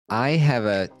I have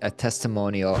a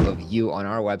testimonial of you on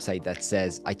our website that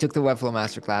says, I took the Webflow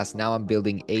Masterclass. Now I'm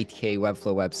building 8K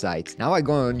Webflow websites. Now I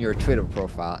go on your Twitter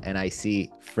profile and I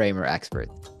see Framer Expert.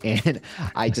 And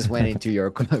I just went into your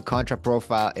Contra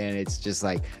profile and it's just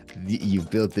like you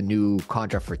built the new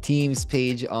Contra for Teams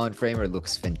page on Framer. It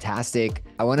looks fantastic.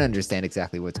 I want to understand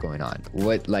exactly what's going on.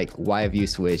 Why have you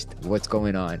switched? What's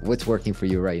going on? What's working for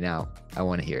you right now? I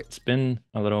want to hear it. It's been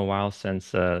a little while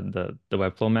since the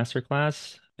Webflow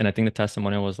Masterclass, and I think the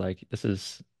testimonial was like, "This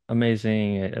is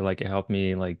amazing." It helped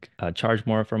me charge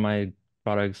more for my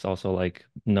products, also like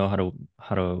know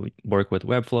how to work with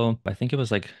Webflow. I think it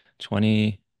was like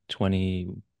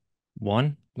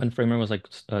 2021 when Framer was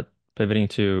pivoting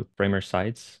to Framer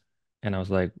sites. And I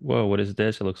was like, whoa, what is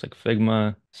this? It looks like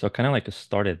Figma. So kind of like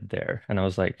started there. And I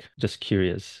was like, just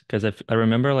curious. Because I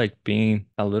remember like being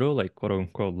a little like quote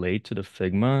unquote late to the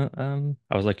Figma.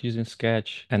 I was like using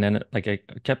Sketch. And then like I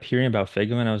kept hearing about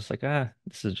Figma and I was like,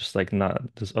 this is just like not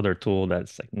this other tool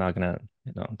that's like not gonna,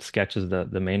 Sketch is the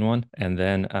main one. And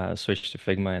then switched to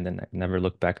Figma and then I never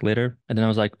looked back later. And then I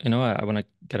was like, I want to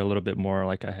get a little bit more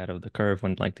like ahead of the curve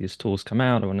when like these tools come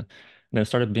out. I want to then I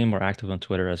started being more active on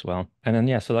Twitter as well. And then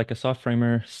yeah, so like I saw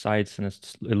Framer sites and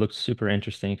it looked super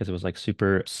interesting because it was like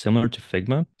super similar to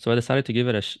Figma. So I decided to give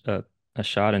it a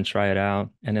shot and try it out.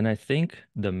 And then I think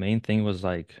the main thing was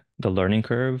like the learning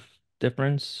curve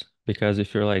difference. Because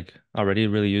if you're like already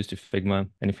really used to Figma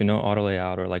and if you know auto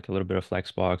layout or like a little bit of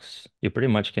Flexbox, you pretty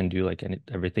much can do like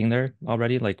everything there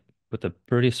already. Like with a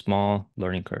pretty small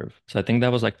learning curve. So I think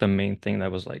that was like the main thing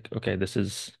that was like, okay, this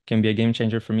is can be a game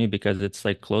changer for me because it's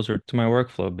like closer to my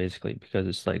workflow basically because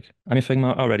it's like I'm in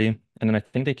Figma already. And then I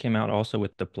think they came out also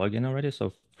with the plugin already.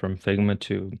 So from Figma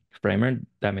to Framer,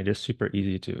 that made it super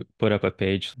easy to put up a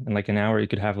page. In like an hour, you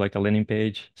could have like a landing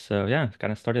page. So yeah,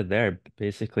 kind of started there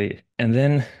basically. And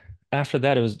then after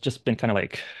that, it was just been kind of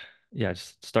like, yeah,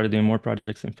 just started doing more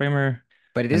projects in Framer.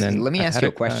 But it And is, then let me I ask had you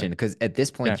a a, question because at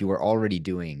this yeah, point you were already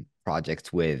doing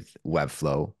projects with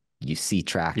Webflow. You see yeah.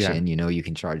 traction, you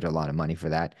can charge a lot of money for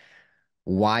that.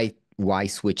 Why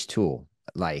switch tool?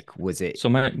 Like, was it So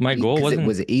my goal because it wasn't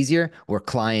was it easier? Were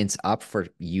clients up for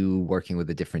you working with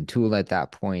a different tool at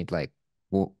that point? Like,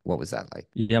 what was that like?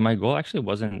 Yeah, my goal actually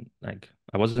wasn't like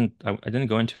I didn't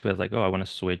go into it like, oh, I want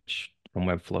to switch from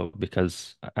Webflow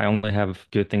because I only have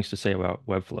good things to say about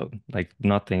Webflow. Like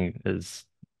nothing is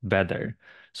better.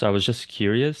 So I was just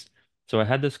curious. So I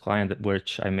had this client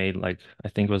which I made like I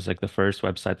think it was like the first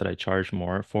website that I charged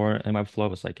more for in Webflow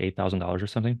was like $8,000 or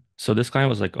something. So this client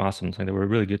was like awesome. It's like they were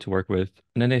really good to work with.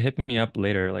 And then they hit me up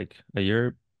later, like a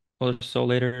year or so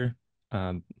later.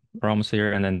 Um, we're almost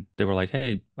here. And then they were like,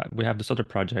 hey, we have this other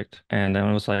project. And then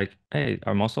I was like, hey,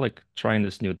 I'm also like trying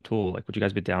this new tool. Like, would you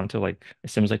guys be down to like, it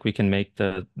seems like we can make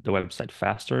the website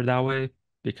faster that way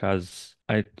because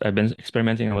I've been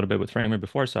experimenting a little bit with Framer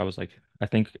before. So I was like, I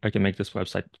think I can make this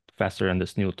website faster in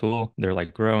this new tool. They're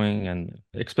like growing and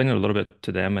explaining a little bit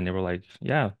to them. And they were like,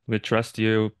 yeah, we trust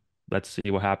you. Let's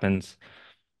see what happens.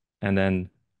 And then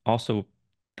also,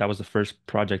 that was the first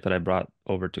project that I brought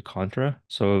over to Contra.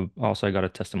 So also I got a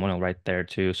testimonial right there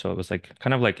too. So it was like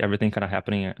kind of like everything kind of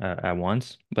happening at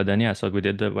once. But then yeah, so we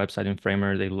did the website in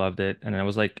Framer. They loved it, and I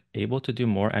was like able to do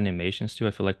more animations too.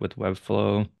 I feel like with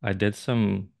Webflow, I did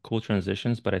some cool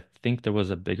transitions, but I think there was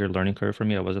a bigger learning curve for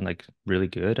me. I wasn't like really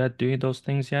good at doing those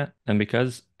things yet. And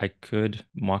because I could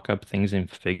mock up things in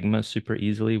Figma super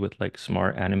easily with like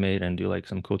Smart Animate and do like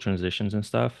some cool transitions and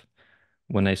stuff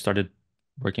when I started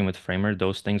working with Framer,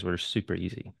 those things were super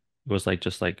easy. It was like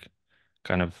just like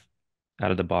kind of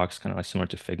out of the box, kind of like similar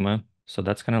to Figma. So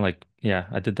that's kind of like, yeah,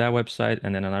 I did that website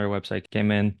and then another website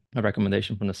came in, a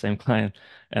recommendation from the same client.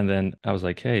 And then I was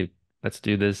like, hey, let's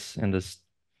do this in this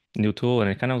new tool. And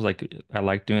it kind of was like, I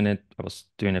liked doing it. I was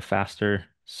doing it faster.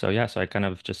 So yeah, so I kind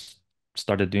of just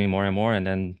started doing more and more and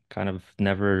then kind of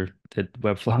never did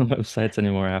Webflow websites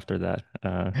anymore after that,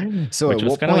 So which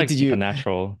was kind of like a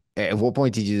natural. at what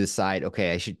point did you decide,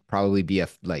 okay, I should probably be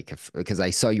because I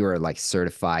saw you were like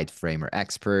certified framer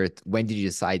expert. When did you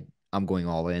decide I'm going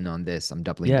all in on this? I'm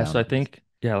doubling Yeah, down so I on this. think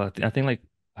yeah, I think like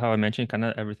how I mentioned kind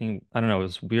of everything, I don't know, it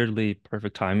was weirdly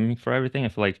perfect timing for everything. I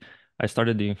feel like I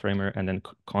started doing Framer and then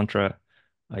Contra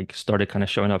like started kind of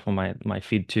showing up on my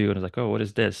feed too and I was like, "Oh, what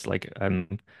is this?" Like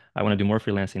I want to do more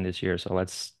freelancing this year, so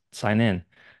let's sign in.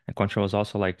 And Contra was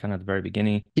also like kind of the very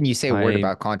beginning. Can you say a word I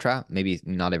about Contra? Maybe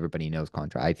not everybody knows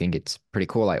Contra. I think it's pretty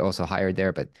cool. I also hired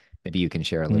there, but maybe you can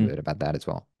share a little mhm. bit about that as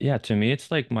well. Yeah, to me,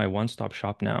 it's like my one-stop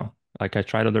shop now. Like I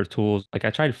tried other tools. Like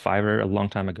I tried Fiverr a long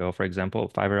time ago, for example.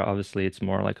 Fiverr, obviously, it's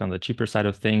more like on the cheaper side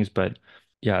of things, but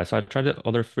Yeah, so I tried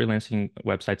other freelancing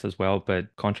websites as well,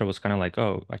 but Contra was kind of like,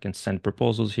 oh, I can send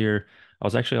proposals here. I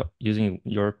was actually using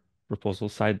your proposal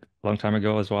site a long time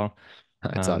ago as well.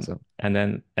 It's awesome. And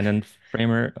then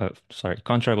Framer, sorry,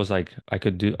 Contra was like I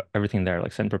could do everything there,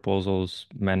 like send proposals,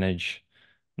 manage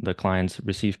the clients,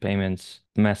 receive payments,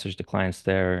 message the clients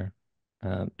there,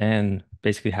 and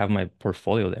basically have my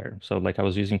portfolio there. So like I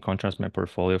was using Contra as my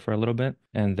portfolio for a little bit,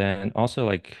 and then also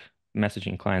like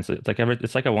messaging clients. It's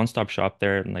like a one-stop shop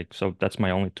there, and like so that's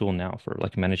my only tool now for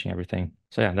like managing everything.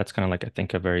 So yeah, that's kind of like I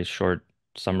think a very short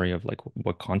summary of like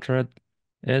what Contra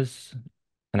is.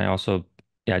 And I also,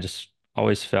 yeah, I just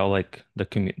always felt like the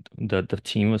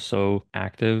team was so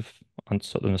active on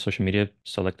the social media.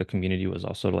 So like the community was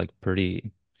also like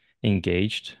pretty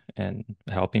engaged and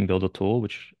helping build a tool,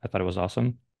 which I thought it was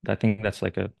awesome. I think that's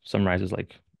like a summarizes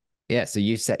like, Yeah. So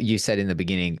you said in the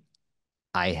beginning,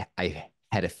 I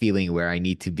had a feeling where I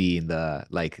need to be in the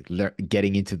like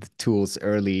getting into the tools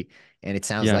early, and it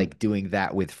sounds yeah, like doing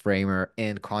that with Framer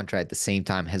and Contra at the same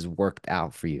time has worked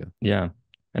out for you. yeah.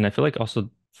 And I feel like also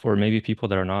for maybe people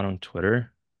that are not on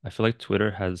Twitter, I feel like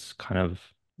Twitter has kind of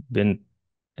been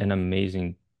an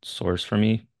amazing source for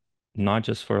me, not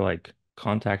just for like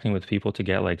contacting with people to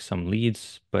get like some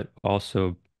leads, but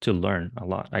also to learn a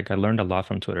lot. Like I learned a lot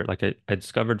from Twitter. Like I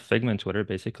discovered Figma in Twitter,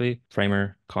 basically,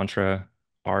 Framer, Contra,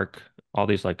 Arc, all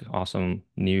these like awesome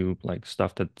new like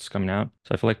stuff that's coming out.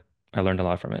 So I feel like I learned a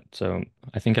lot from it. So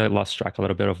I think I lost track a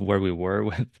little bit of where we were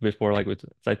with before, like with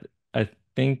I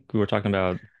think we were talking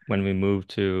about when we moved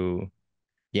to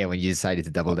Yeah, when you decided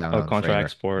to double down on Contra Framer.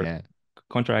 Export, Yeah.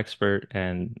 Contra Expert,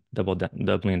 and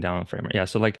doubling down on Framer. Yeah,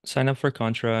 so like sign up for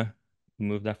Contra,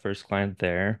 move that first client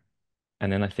there,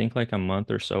 and then I think like a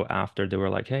month or so after they were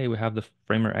like, "Hey, we have the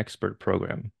Framer Expert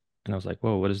program," and I was like,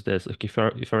 "Whoa, what is this?" Like if you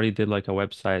already did like a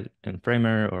website in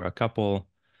Framer or a couple,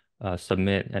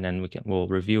 submit, and then we'll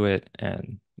review it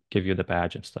and give you the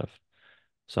badge and stuff.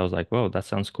 So I was like, whoa, that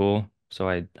sounds cool. So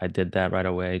I did that right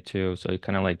away too. So it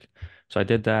kind of like, so I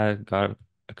did that, got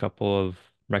a couple of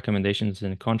recommendations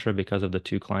in Contra because of the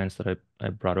two clients that I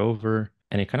brought over.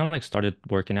 And it kind of like started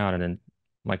working out. And then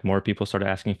like more people started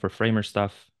asking for Framer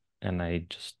stuff. And I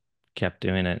just kept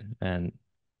doing it. And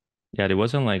yeah, it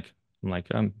wasn't like, I'm like,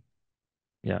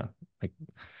 yeah, like,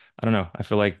 I don't know. I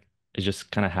feel like it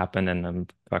just kind of happened and I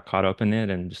got caught up in it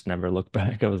and just never looked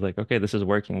back. I was like, okay, this is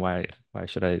working. Why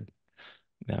should I?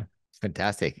 Yeah.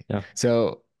 Fantastic. Yeah.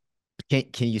 So can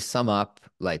you sum up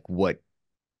like what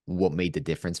made the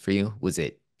difference for you? Was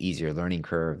it easier learning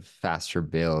curve, faster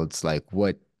builds? Like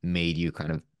what made you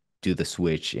kind of do the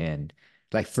switch? And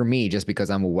like for me, just because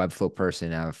I'm a Webflow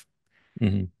person, I've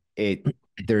hmm it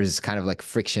there's kind of like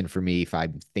friction for me if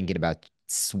I'm thinking about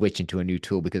switching to a new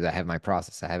tool because I have my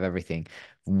process, I have everything.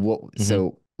 hmm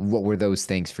What were those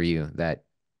things for you that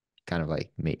kind of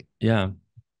like made Yeah.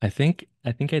 I think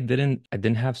I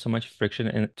didn't have so much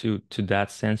friction to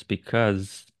that sense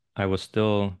because I was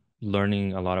still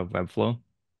learning a lot of Webflow.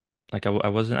 Like I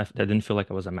wasn't I didn't feel like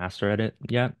I was a master at it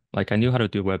yet. Like I knew how to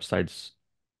do websites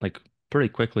like pretty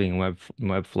quickly in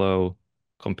Webflow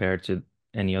compared to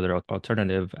any other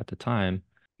alternative at the time.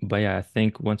 But yeah, I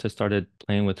think once I started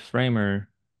playing with Framer,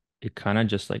 it kind of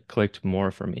just like clicked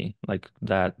more for me. Like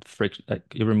that friction, like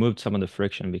it removed some of the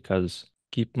friction because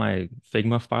keep my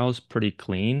Figma files pretty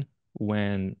clean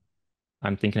when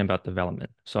I'm thinking about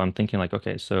development. So I'm thinking like,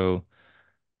 okay, so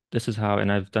this is how,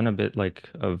 and I've done a bit like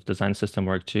of design system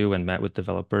work too, and met with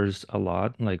developers a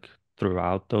lot, like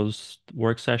throughout those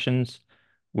work sessions,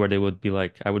 where they would be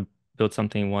like, I would build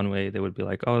something one way, they would be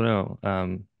like, oh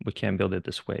no, we can't build it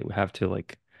this way. We have to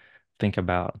like think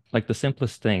about like the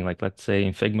simplest thing. Like let's say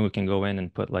in Figma we can go in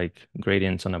and put like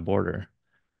gradients on a border,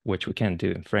 which we can't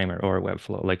do in Framer or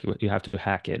Webflow. Like you have to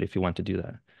hack it if you want to do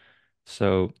that.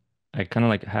 So I kind of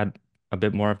like had a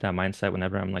bit more of that mindset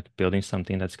whenever I'm like building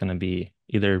something that's going to be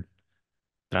either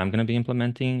that I'm going to be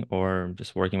implementing or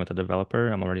just working with a developer.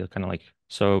 I'm already kind of like,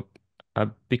 so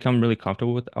I've become really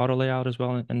comfortable with auto layout as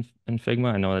well in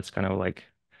Figma. I know that's kind of like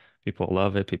people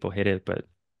love it, people hate it, but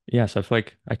yeah, so I feel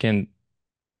like I can,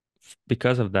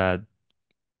 because of that,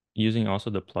 using also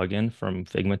the plugin from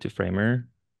Figma to Framer,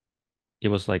 it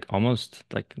was like almost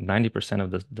like 90%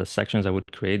 of the sections I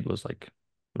would create was like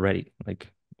ready,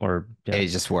 like, or yeah, it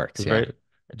just works, it's yeah.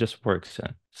 it just works.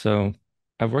 Yeah. So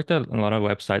I've worked at a lot of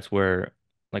websites where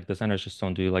like designers just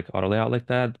don't do like auto layout like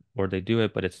that, or they do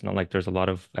it, but it's not like there's a lot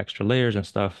of extra layers and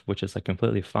stuff, which is like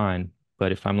completely fine.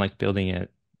 But if I'm like building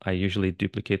it, I usually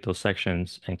duplicate those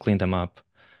sections and clean them up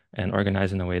and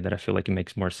organize in a way that I feel like it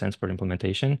makes more sense for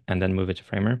implementation and then move it to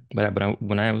Framer.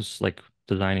 When I was like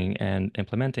designing and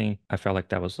implementing, I felt like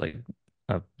that was like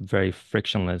a very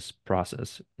frictionless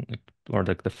process, or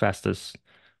like the fastest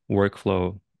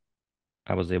workflow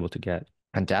I was able to get.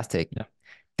 Fantastic. Yeah.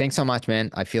 Thanks so much,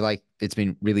 man. I feel like it's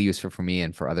been really useful for me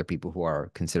and for other people who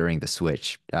are considering the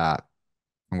switch. Mm.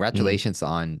 Congratulations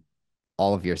on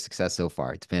all of your success so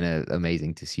far. It's been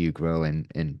amazing to see you grow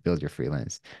and build your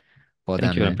freelance. Well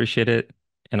Thank done, you. I man. appreciate it.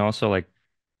 And also, like,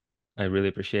 I really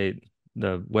appreciate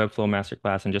the Webflow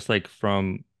Masterclass, and just like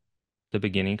from the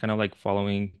beginning, kind of like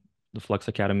following the Flux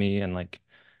Academy, and like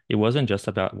it wasn't just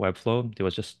about Webflow. It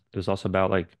was also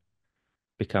about like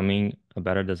becoming a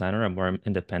better designer, a more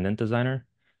independent designer.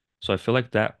 So I feel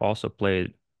like that also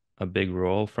played a big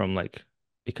role from like,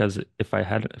 because if I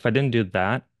didn't do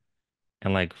that,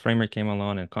 and like Framer came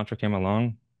along and Contra came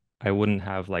along, I wouldn't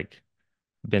have like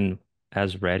been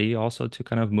as ready also to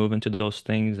kind of move into those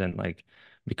things and like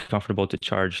be comfortable to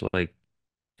charge like,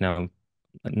 you know,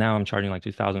 now I'm charging like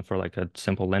 2000 for like a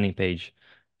simple landing page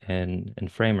in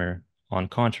Framer on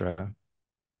Contra,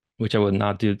 which I would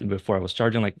not do before. I was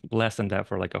charging like less than that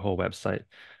for like a whole website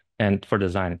and for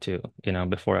design too,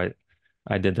 before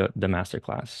I did the master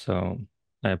class. So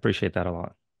I appreciate that a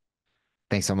lot.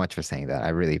 Thanks so much for saying that. I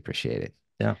really appreciate it.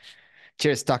 Yeah.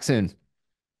 Cheers. Talk soon.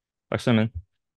 Talk soon, man.